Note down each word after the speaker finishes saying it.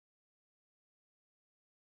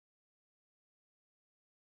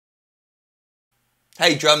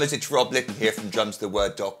Hey drummers, it's Rob Litton here from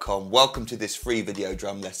drumstheword.com. Welcome to this free video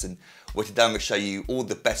drum lesson where today I'm going to show you all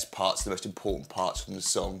the best parts, the most important parts from the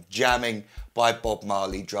song Jamming by Bob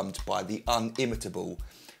Marley, drummed by the unimitable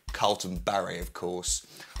Carlton Barrett, of course.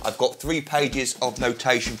 I've got 3 pages of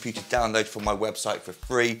notation for you to download from my website for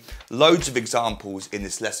free. Loads of examples in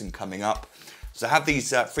this lesson coming up. So I have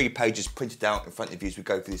these 3 pages printed out in front of you as we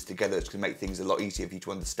go through this together. It's going to make things a lot easier for you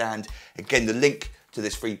to understand. Again, the link to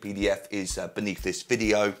this free PDF is beneath this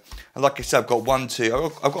video. And like I said, I've got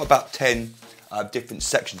I've got about 10 different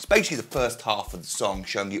sections. Basically the first half of the song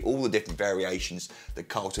showing you all the different variations that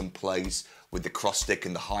Carlton plays with the cross stick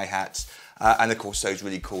and the hi-hats. And of course those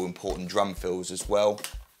really cool important drum fills as well.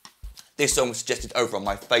 This song was suggested over on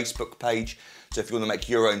my Facebook page. So if you want to make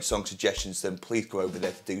your own song suggestions, then please go over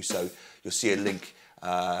there to do so. You'll see a link,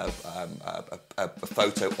 a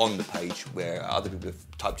photo on the page where other people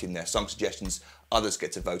have typed in their song suggestions. Others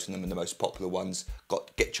get to vote on them, and the most popular ones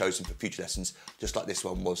get chosen for future lessons, just like this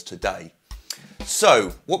one was today.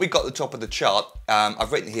 So, what we got at the top of the chart,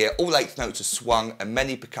 I've written here, all 8th notes are swung and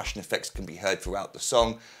many percussion effects can be heard throughout the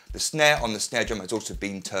song. The snare on the snare drum has also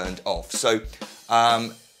been turned off. So,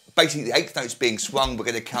 basically the 8th notes being swung, we're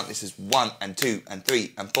going to count this as 1 and 2 and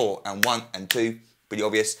 3 and 4 and 1 and 2, pretty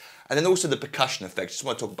obvious. And then also the percussion effects, just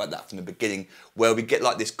want to talk about that from the beginning, where we get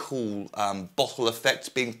like this cool bottle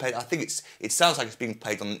effect being played. I think it sounds like it's being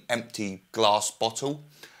played on an empty glass bottle.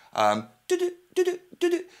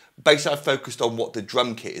 Basically I focused on what the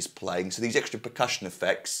drum kit is playing, so these extra percussion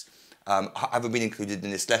effects haven't been included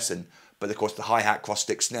in this lesson, but of course the hi-hat, cross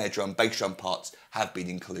stick, snare drum, bass drum parts have been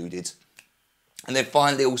included. And then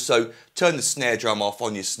finally also turn the snare drum off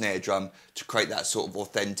on your snare drum to create that sort of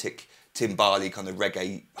authentic timbali kind of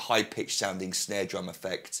reggae high-pitched sounding snare drum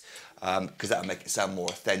effect, because that'll make it sound more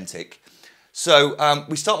authentic. So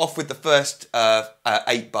we start off with the first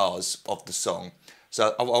 8 bars of the song.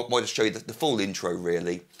 So I want to show you the full intro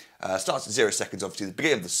really. Starts at 0 seconds, obviously the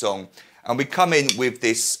beginning of the song, and we come in with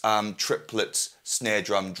this triplet snare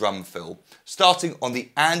drum fill, starting on the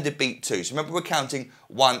and a beat 2. So remember we're counting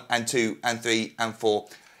 1 and 2 and 3 and 4.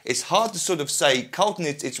 It's hard to sort of say, Carlton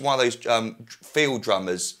it's one of those field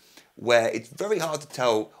drummers where it's very hard to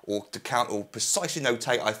tell or to count or precisely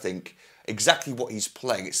notate, I think, exactly what he's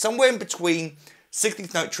playing. It's somewhere in between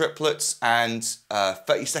 16th note triplets and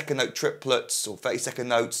 32nd note triplets or 32nd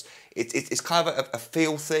notes. It's kind of a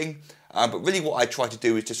feel thing, but really what I try to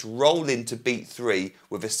do is just roll into beat 3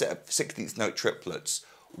 with a set of 16th note triplets.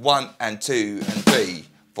 1 and 2 and 3,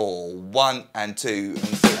 4, 1 and 2 and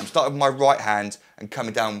 3. I'm starting with my right hand and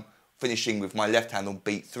coming down, finishing with my left hand on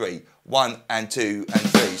beat 3. 1 and 2 and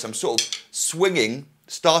 3. So I'm sort of swinging,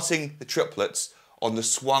 starting the triplets on the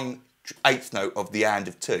swung 8th note of the and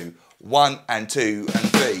of 2. 1 and 2 and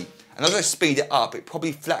 3. And as I speed it up, it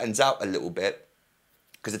probably flattens out a little bit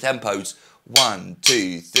because the tempo's 1,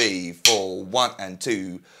 2, 3, 4, 1 and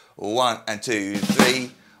 2, 1 and 2,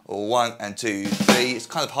 3, 1 and 2, 3. It's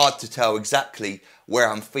kind of hard to tell exactly where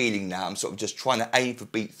I'm feeling now. I'm sort of just trying to aim for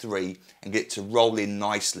beat 3 and get it to roll in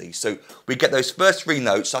nicely. So we get those first 3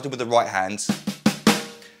 notes, starting with the right hand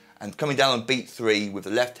and coming down on beat 3 with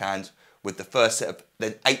the left hand with the first set of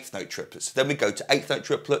then 8th note triplets. So then we go to 8th note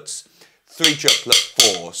triplets, 3 triplet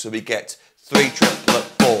 4. So we get 3 triplet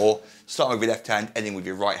 4, starting with your left hand, ending with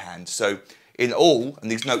your right hand. So in all,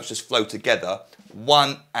 and these notes just flow together,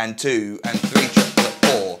 1 and 2 and 3 triplet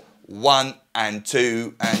 4, 1 and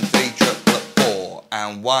 2 and 3 triplet 4,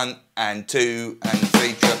 and 1 and 2 and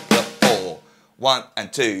 3 triplet 4, 1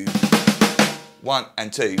 and 2, 1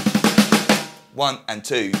 and 2, 1 and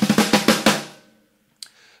 2.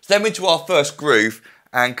 So then we're into our first groove,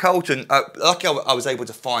 and Carlton, luckily I was able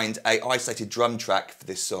to find an isolated drum track for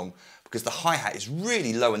this song because the hi-hat is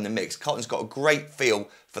really low in the mix. Carlton's got a great feel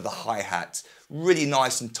for the hi-hat, really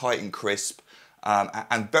nice and tight and crisp,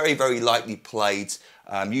 and very, very lightly played,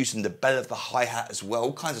 using the bell of the hi-hat as well,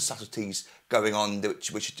 all kinds of subtleties going on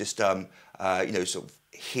which are just, you know, sort of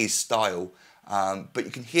his style. But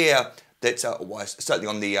you can hear that, certainly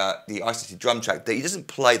on the isolated drum track, that he doesn't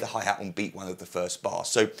play the hi-hat on beat 1 of the first bar.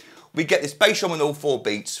 So we get this bass drum on all 4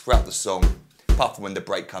 beats throughout the song, apart from when the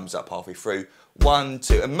break comes up halfway through. 1,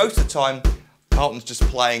 2, and most of the time, Carlton's just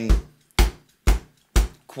playing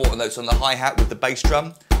quarter notes on the hi-hat with the bass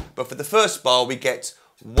drum. But for the first bar, we get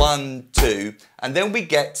 1, 2, and then we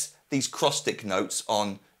get these cross stick notes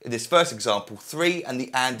on, in this first example, 3 and the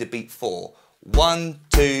and a beat 4. 1,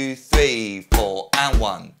 2, 3, 4, and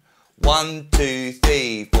 1. 1, 2,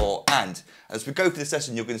 3, 4, and. As we go through this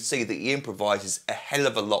lesson, you're going to see that he improvises a hell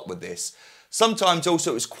of a lot with this. Sometimes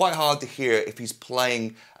also it's quite hard to hear if he's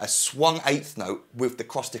playing a swung eighth note with the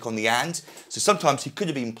cross stick on the and. So sometimes he could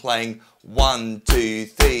have been playing 1, 2,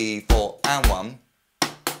 3, 4 and 1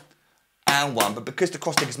 and 1, but because the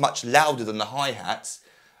cross stick is much louder than the hi-hat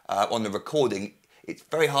on the recording, it's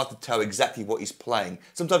very hard to tell exactly what he's playing.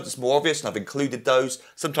 Sometimes it's more obvious, and I've included those.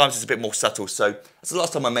 Sometimes it's a bit more subtle. So that's the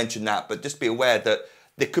last time I mentioned that, but just be aware that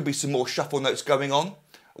there could be some more shuffle notes going on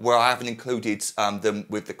where I haven't included them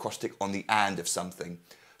with the cross stick on the and of something.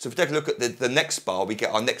 So if we take a look at the next bar, we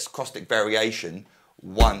get our next cross stick variation,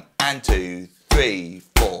 1 and 2, 3,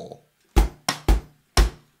 4.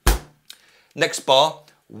 Next bar,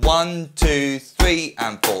 1, 2, 3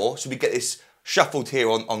 and 4. So we get this shuffled here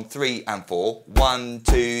on 3 and 4. 1,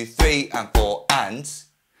 2, 3 and 4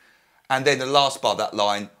 and then the last bar of that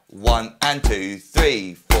line, 1 and 2,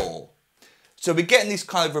 3, 4. So we're getting these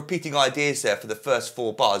kind of repeating ideas there for the first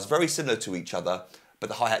 4 bars, very similar to each other, but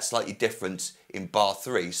the hi-hat's slightly different in bar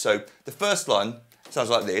 3. So the first line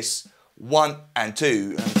sounds like this: 1 and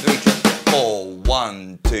 2 and 3, 4,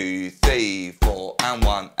 1, 2, 3, 4 and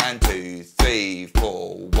 1 and 2, 3,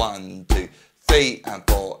 4, 1, 2, 3 and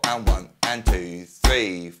 4 and 1 and 2,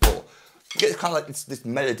 3, 4. You get kind of like this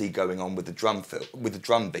melody going on with the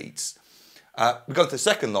drum beats. We go to the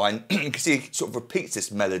second line. You can see it sort of repeats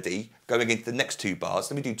this melody going into the next 2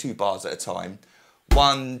 bars. Let me do 2 bars at a time.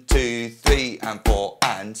 1, 2, 3 and 4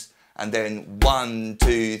 and then 1,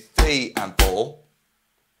 2, 3 and 4.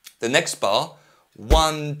 The next bar,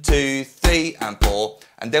 1, 2, 3 and 4,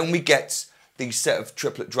 and then we get these set of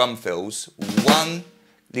triplet drum fills. 1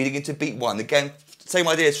 leading into beat 1. Again, same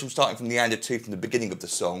ideas from starting from the and of 2 from the beginning of the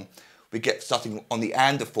song. We get starting on the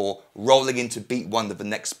and of 4, rolling into beat 1 of the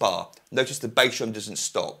next bar. Notice the bass drum doesn't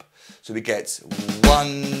stop. So we get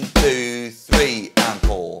 1, 2, 3 and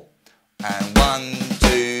 4, and 1,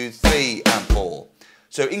 2, 3 and 4.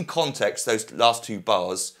 So in context, those last 2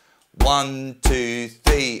 bars, 1, 2,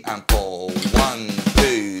 3 and 4, 1,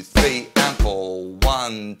 2, 3 and 4,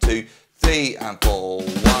 1, 2, 3 and 4,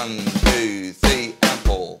 1, 2, 3 and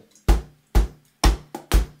 4.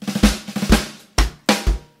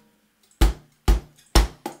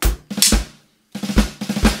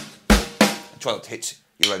 Try not to hit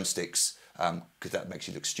your own sticks because that makes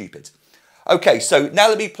you look stupid. Okay, so now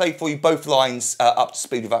let me play for you both lines up to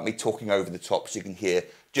speed without me talking over the top so you can hear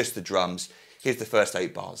just the drums. Here's the first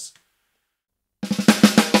 8 bars.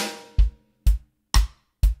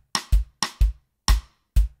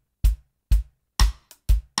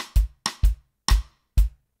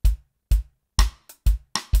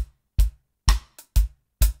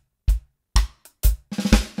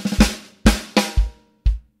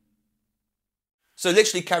 So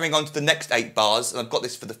literally carrying on to the next 8 bars, and I've got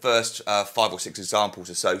this for the first 5 or 6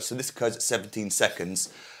 examples or so. So this occurs at 17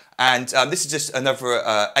 seconds. And this is just another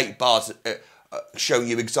 8 bars showing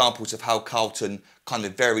you examples of how Carlton kind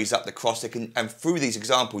of varies up the cross stick. And through these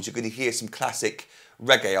examples, you're going to hear some classic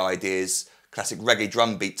reggae ideas, classic reggae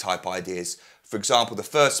drum beat type ideas. For example, the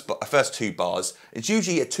first 2 bars, it's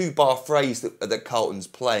usually a 2-bar phrase that Carlton's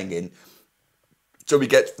playing in. So we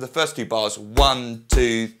get for the first 2 bars, 1,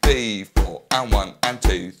 2, 3, 4, and 1, and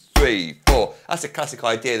 2, 3, 4. That's a classic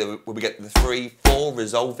idea that when we get the 3, 4,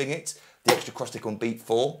 resolving it, the extra cross stick on beat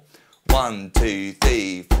 4. 1, 2,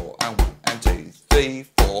 3, 4, and 1, and 2, 3,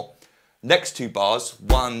 4. Next 2 bars,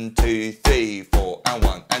 1, 2, 3, 4, and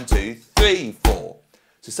 1, and 2, 3, 4.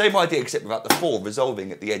 So same idea except without the 4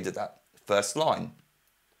 resolving at the end of that first line.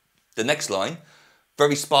 The next line,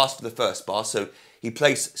 very sparse for the first bar, so he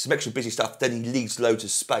plays some extra busy stuff, then he leaves loads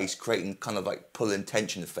of space, creating kind of like pull and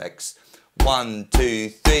tension effects. 1, 2,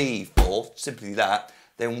 3, 4, simply that.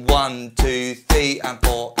 Then 1, 2, 3, and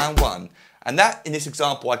 4, and 1. And that, in this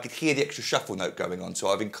example, I could hear the extra shuffle note going on, so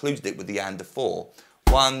I've included it with the and of 4.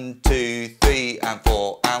 1, 2, 3, and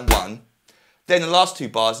 4, and 1. Then the last 2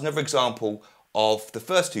 bars, another example of the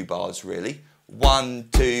first 2 bars, really. 1,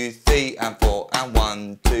 2, 3, and 4, and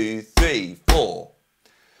 1, 2, 3, 4.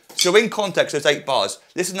 So in context, those 8 bars,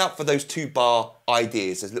 listen up for those 2-bar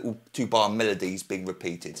ideas, those little 2-bar melodies being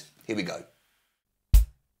repeated. Here we go.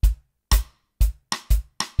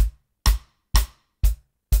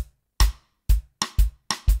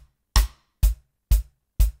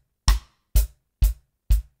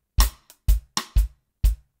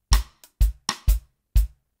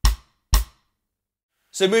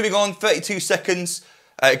 So moving on, 32 seconds.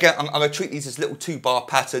 Again, I'm going to treat these as little 2-bar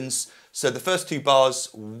patterns. So the first 2 bars,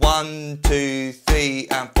 1, 2, 3,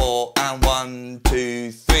 and 4, and 1,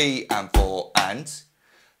 2, 3, and 4, and.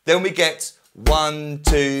 Then we get 1,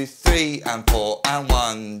 2, 3, and 4, and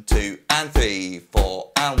 1, 2, and 3,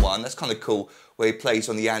 4, and 1. That's kind of cool, where he plays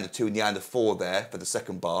on the and of 2 and the and of 4 there for the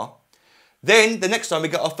second bar. Then the next time we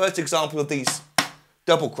get our first example of these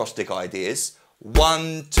double cross stick ideas.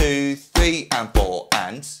 1, 2, 3 and 4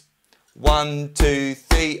 and 1, 2,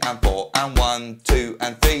 3 and 4 and 1, 2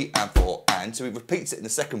 and 3 and 4 and. So it repeats it in the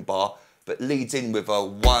second bar but leads in with a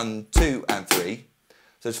 1, 2 and 3.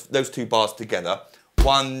 So those two bars together.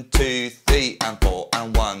 1, 2, 3 and 4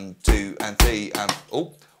 and 1, 2 and 3 and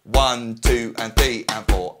 1, 2 and 3 and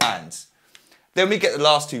 4 and. Then we get the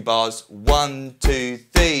last two bars, 1, 2,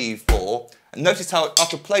 3, 4. And notice how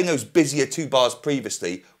after playing those busier two bars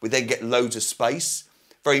previously, we then get loads of space.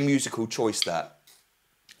 Very musical choice that.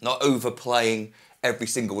 Not overplaying every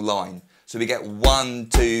single line. So we get 1,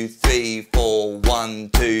 2, 3, 4, 1,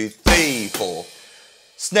 2, 3, 4.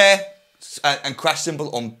 Snare and crash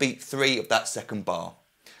cymbal on beat 3 of that second bar.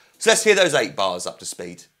 So let's hear those 8 bars up to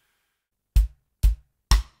speed.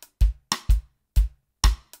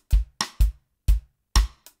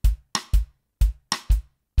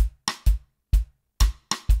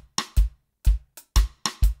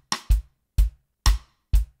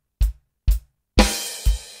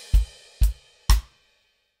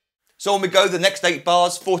 So on we go, the next 8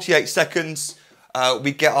 bars, 48 seconds,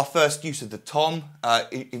 we get our first use of the tom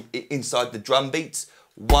inside the drum beats.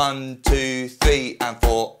 1, 2, 3 and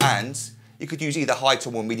 4 and. You could use either high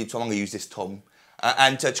tom or medium tom. I'm going to use this tom.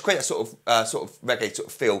 And to create that sort of reggae sort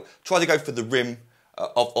of feel, try to go for the rim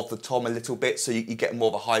of the tom a little bit so you get more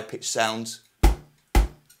of a high pitched sound.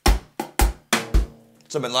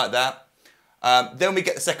 Something like that. Then we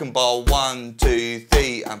get the second bar, 1, 2,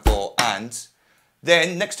 3 and 4 and.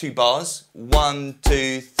 Then next 2 bars, 1,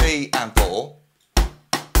 2, 3 and 4.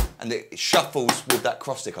 And it shuffles with that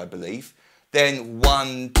cross stick, I believe. Then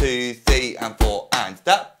 1, 2, 3 and 4 and.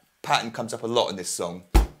 That pattern comes up a lot in this song.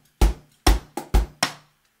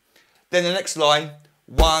 Then the next line,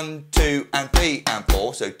 1, 2 and 3 and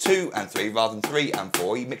 4. So 2 and 3 rather than 3 and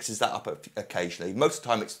 4. He mixes that up occasionally. Most of the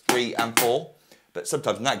time it's 3 and 4. But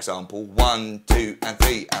sometimes in that example, 1, 2 and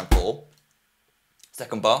 3 and 4.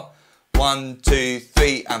 Second bar. 1, 2,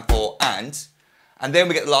 3 and 4 and. And then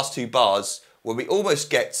we get the last 2 bars where we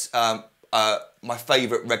almost get my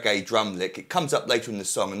favourite reggae drum lick. It comes up later in the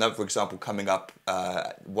song, another example coming up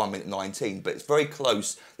 1 minute 19, but it's very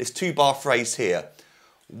close. This 2 bar phrase here.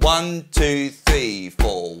 1, 2, 3,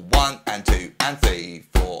 4, 1 and 2 and 3,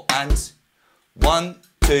 4 and. 1,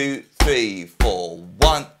 2, 3, 4,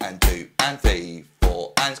 1 and 2 and 3,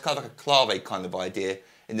 4 and. It's kind of like a clave kind of idea.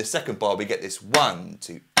 In the second bar we get this 1,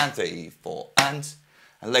 2 and 3, 4 and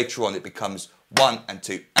later on it becomes 1 and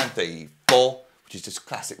 2 and 3, 4, which is just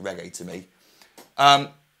classic reggae to me. So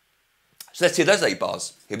let's hear those 8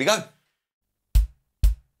 bars. Here we go.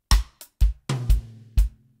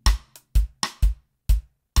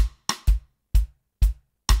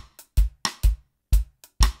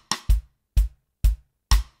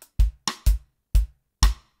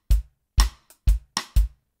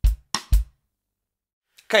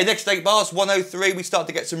 Okay, next 8 bars, 103, we start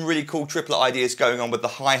to get some really cool triplet ideas going on with the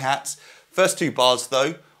hi-hats. First 2 bars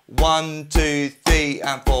though, 1, 2, 3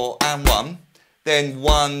 and 4 and 1. Then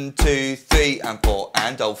 1, 2, 3 and 4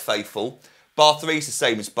 and, Old Faithful. Bar 3 is the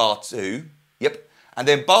same as bar 2, yep. And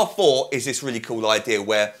then bar 4 is this really cool idea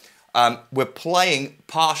where we're playing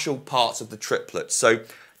partial parts of the triplet. So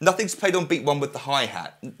nothing's played on beat 1 with the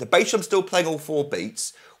hi-hat. The bass drum's still playing all 4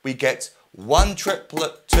 beats. We get 1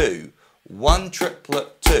 triplet 2. 1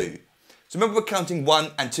 triplet 2. So remember we're counting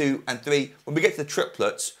 1 and 2 and 3. When we get to the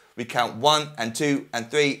triplets, we count 1 and 2 and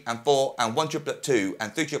 3 and 4 and 1 triplet 2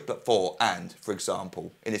 and 3 triplet 4 and, for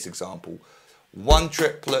example, in this example, 1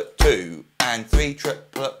 triplet 2 and 3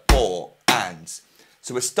 triplet 4 and.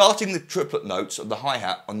 So we're starting the triplet notes of the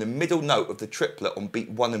hi-hat on the middle note of the triplet on beat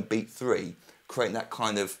 1 and beat 3, creating that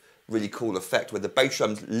kind of really cool effect where the bass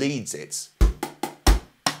drum leads it.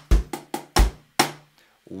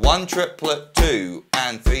 1 triplet 2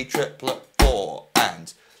 and 3 triplet 4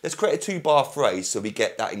 and. Let's create a 2 bar phrase so we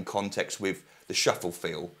get that in context with the shuffle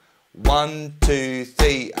feel. 1, 2,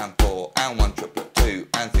 3 and 4 and 1 triplet 2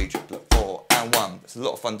 and 3 triplet 4 and 1. It's a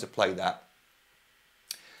lot of fun to play that.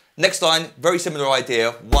 Next line, very similar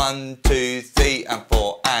idea. 1, 2, 3 and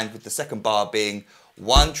 4 and, with the second bar being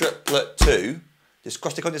 1 triplet 2. Just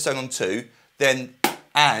cross stick on its own on 2. Then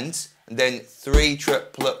and then 3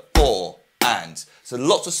 triplet 4 and. So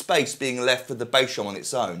lots of space being left for the bass drum on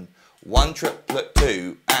its own. 1 triplet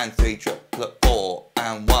 2 and 3 triplet 4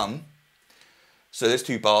 and 1. So there's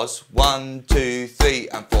 2 bars. 1, 2, 3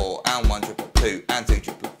 and 4 and 1 triplet 2 and 3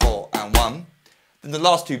 triplet 4 and 1. Then the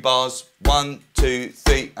last 2 bars. 1, 2,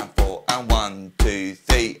 3 and 4 and 1, 2,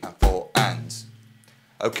 3 and 4 and.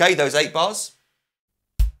 Okay, those 8 bars.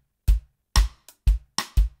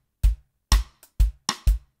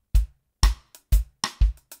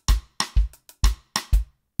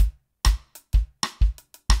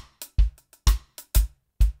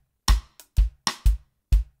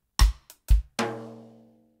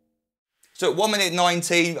 So at 1 minute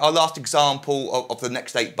 19, our last example of the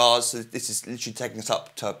next 8 bars. So this is literally taking us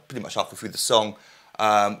up to pretty much halfway through the song.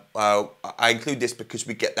 I include this because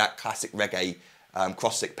we get that classic reggae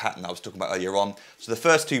cross-stick pattern I was talking about earlier on. So the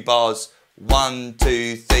first 2 bars, 1,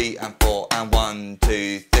 2, 3 and 4, and 1,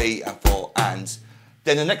 2, 3 and 4, and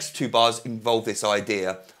then the next 2 bars involve this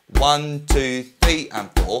idea: 1, 2, 3 and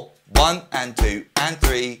 4, 1 and 2 and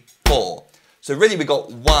 3, 4. So really we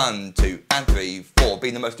got 1, 2 and 3, 4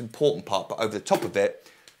 being the most important part, but over the top of it,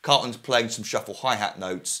 Carlton's playing some shuffle hi-hat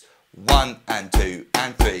notes: 1 and 2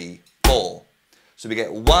 and 3, 4. So we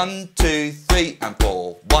get 1, 2, 3 and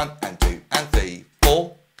 4, 1 and 2 and 3,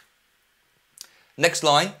 4. Next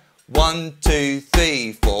line, 1, 2,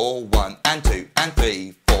 3, 4, 1 and 2 and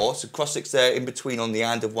 3, 4. So cross sticks there in between on the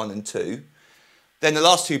and of 1 and 2. Then the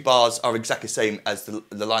last 2 bars are exactly the same as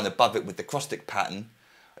the line above it with the cross stick pattern,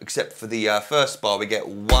 except for the first bar we get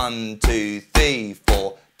 1, 2, 3,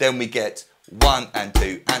 4. Then we get 1 and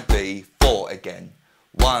 2 and 3, 4 again.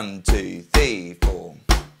 1, 2, 3, 4.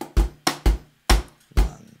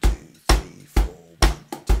 1, 2, 3, 4. 1,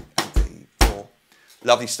 2 and 3, 4.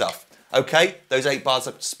 Lovely stuff. Okay, those 8 bars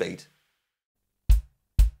up to speed.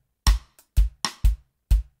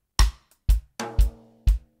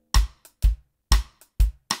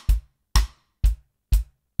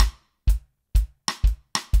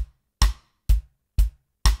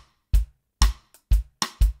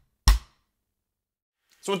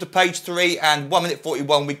 So on to page 3, and 1 minute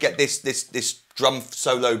 41 we get this drum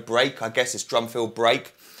solo break, I guess this drum fill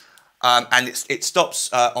break. And it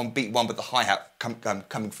stops on beat 1, but the hi-hat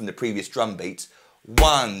coming from the previous drum beat.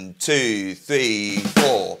 1, 2, 3,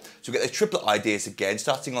 4. So we get the triplet ideas again,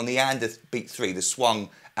 starting on the and of beat 3, the swung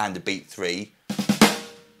and of beat 3.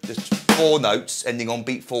 Just 4 notes, ending on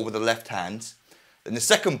beat 4 with the left hand. Then the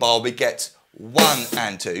second bar we get 1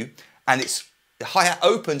 and 2, and the hi-hat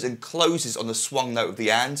opens and closes on the swung note of the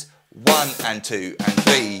and. 1 and 2 and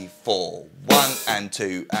 3, 4. 1 and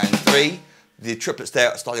 2 and 3. The triplets there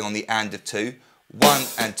are starting on the and of 2. 1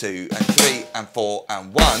 and 2 and 3 and 4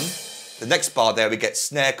 and 1. The next bar there we get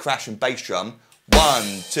snare, crash and bass drum.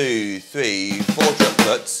 1, 2, 3, 4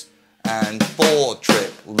 triplets and 4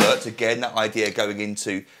 triplets. Again, that idea going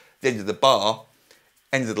into the end of the bar,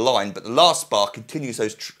 end of the line. But the last bar continues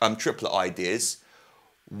those triplet ideas.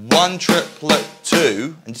 1 triplet,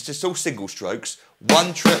 2, and it's just all single strokes.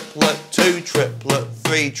 1 triplet, 2 triplet,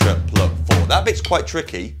 3 triplet, 4. That bit's quite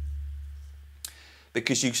tricky,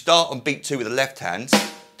 because you start on beat 2 with the left hand,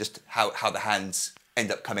 just how the hands end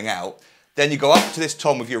up coming out. Then you go up to this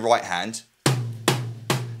tom with your right hand.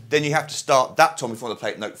 Then you have to start that tom if you want to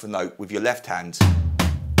play it note for note with your left hand.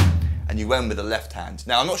 And you end with the left hand.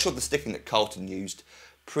 Now I'm not sure the sticking that Carlton used.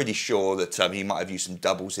 Pretty sure that he might have used some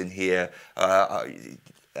doubles in here.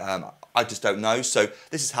 I just don't know. So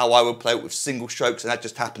this is how I would play it with single strokes, and that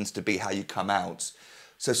just happens to be how you come out.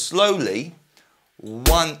 So slowly,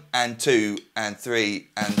 1 and 2 and 3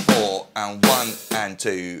 and 4 and 1 and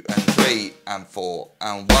 2 and 3 and 4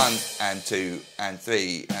 and 1 and 2 and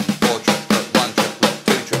 3 and 4 triplet, 1 triplet,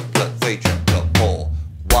 2 triplet, 3 triplet, 4,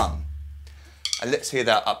 1. And let's hear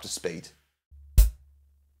that up to speed.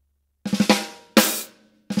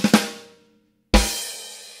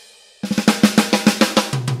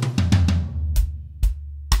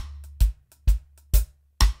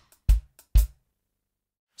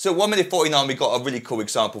 So 1 minute 49 we got a really cool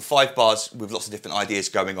example, 5 bars with lots of different ideas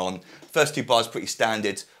going on. First 2 bars pretty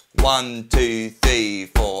standard, 1, 2, 3,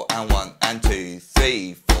 4 and 1 and 2,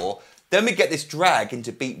 3, 4. Then we get this drag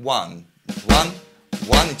into beat 1, 1,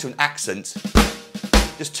 1 into an accent,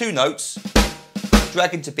 just 2 notes,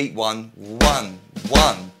 drag into beat 1, 1,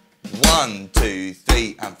 1, 1, 2,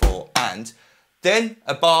 3 and 4 and then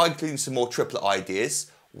a bar including some more triplet ideas,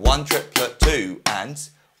 1 triplet, 2 and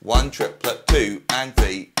 1 triplet, 2 and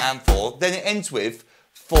 3 and 4. Then it ends with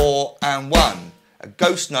 4 and 1. A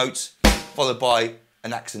ghost note followed by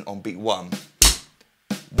an accent on beat 1.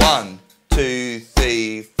 1, 2,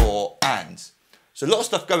 3, 4 and. So a lot of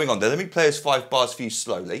stuff going on there. Let me play those 5 bars for you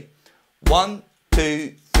slowly. 1,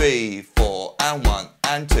 2, 3, 4 and 1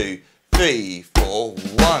 and 2, 3, 4.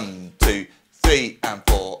 1, 2, 3 and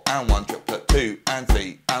 4 and 1 triplet, 2 and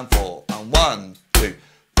 3 and 4 and 1, 2,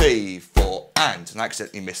 3, 4 and I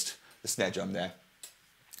accidentally missed the snare drum there.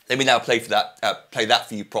 Let me now play that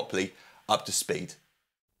for you properly up to speed.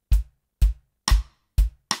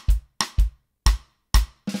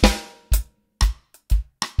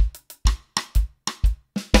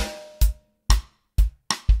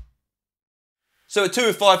 So at 2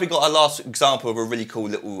 and 5, we got our last example of a really cool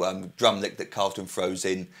little drum lick that Carlton throws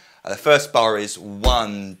in. The first bar is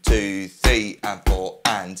 1, 2, 3 and 4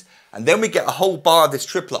 and then we get a whole bar of this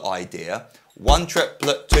triplet idea. 1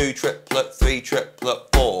 triplet, 2 triplet, 3 triplet,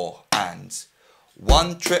 4 and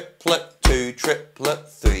 1 triplet, 2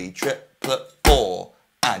 triplet, 3 triplet, 4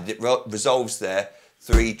 and it resolves there.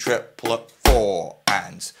 3 triplet, 4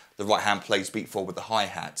 and the right hand plays beat 4 with the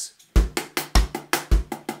hi-hat.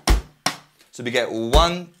 So we get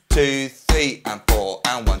 1, 2, 3 and 4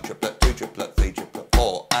 and 1 triplet, 2 triplet, 3 triplet,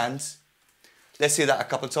 4 and let's hear that a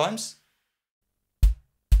couple of times.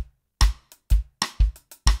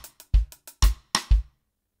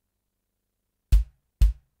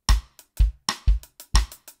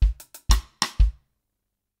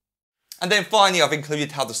 And then finally I've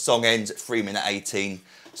included how the song ends at 3 minute 18.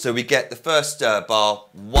 So we get the first bar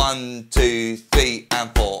 1, 2, 3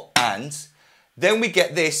 and 4 and then we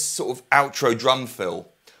get this sort of outro drum fill.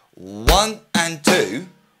 1 and 2,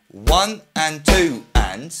 1 and 2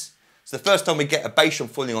 and. So the first time we get a bass drum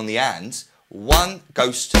falling on the and. 1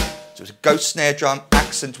 ghost, so it's a ghost snare drum,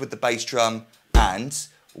 accent with the bass drum and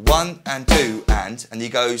 1 and 2 and he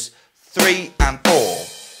goes 3 and 4,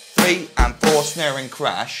 3 and 4 snare and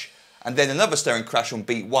crash and then another snare and crash on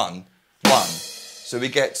beat 1, 1. So we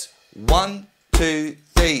get 1, 2,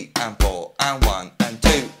 3 and 4 and 1 and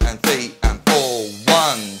 2 and 3 and 4,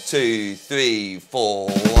 1, 2, 3, 4,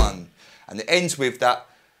 1. And it ends with that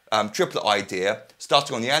triplet idea,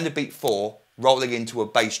 starting on the end of beat 4, rolling into a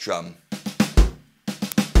bass drum.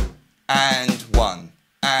 And 1,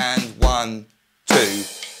 2,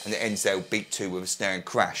 and it ends there with beat 2 with a snare and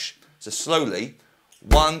crash. So slowly,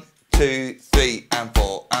 1, 2, 3 and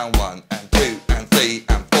 4 and 1 and 2 and 3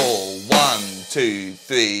 and 4, 1, 2,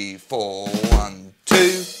 3, 4, 1, 2.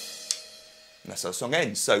 And that's how the song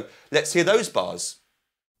ends. So let's hear those bars.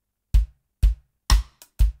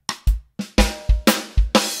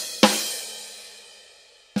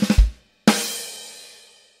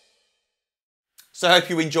 So I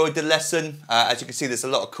hope you enjoyed the lesson. As you can see, there's a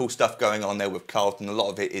lot of cool stuff going on there with Carlton. A lot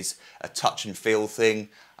of it is a touch and feel thing.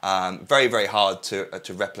 Very, very hard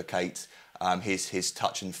to replicate his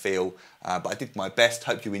touch and feel. But I did my best.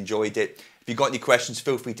 Hope you enjoyed it. If you've got any questions,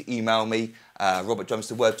 feel free to email me,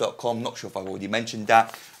 robert@drumstheword.com. Not sure if I've already mentioned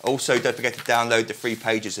that. Also, don't forget to download the free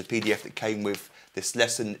pages of PDF that came with this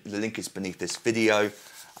lesson. The link is beneath this video.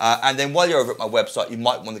 And then while you're over at my website, you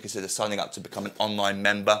might want to consider signing up to become an online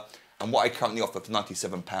member. And what I currently offer for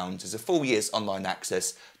 £97 is a full year's online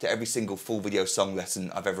access to every single full video song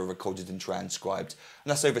lesson I've ever recorded and transcribed. And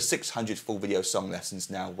that's over 600 full video song lessons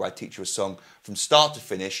now, where I teach you a song from start to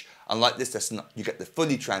finish. Unlike this lesson, you get the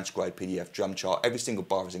fully transcribed PDF drum chart. Every single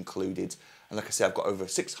bar is included. And like I said, I've got over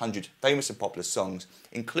 600 famous and popular songs,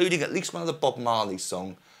 including at least one other Bob Marley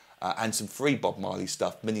song and some free Bob Marley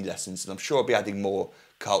stuff, mini lessons. And I'm sure I'll be adding more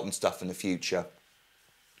Carlton stuff in the future.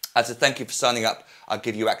 As a thank you for signing up, I'll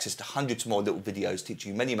give you access to hundreds more little videos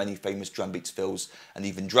teaching you many, many famous drum beats, fills and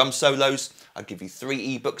even drum solos. I'll give you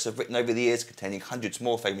 3 ebooks I've written over the years containing hundreds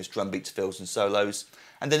more famous drum beats, fills and solos.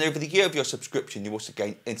 And then over the year of your subscription, you also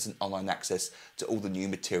gain instant online access to all the new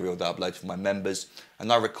material that I upload for my members.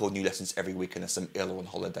 And I record new lessons every week unless I'm ill or on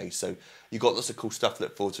holiday. So you've got lots of cool stuff to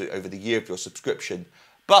look forward to over the year of your subscription.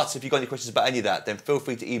 But if you've got any questions about any of that, then feel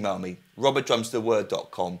free to email me,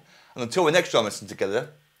 robert@drumstheword.com. And until the next drum lesson together,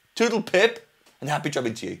 toodle pip and happy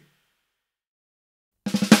drumming to you.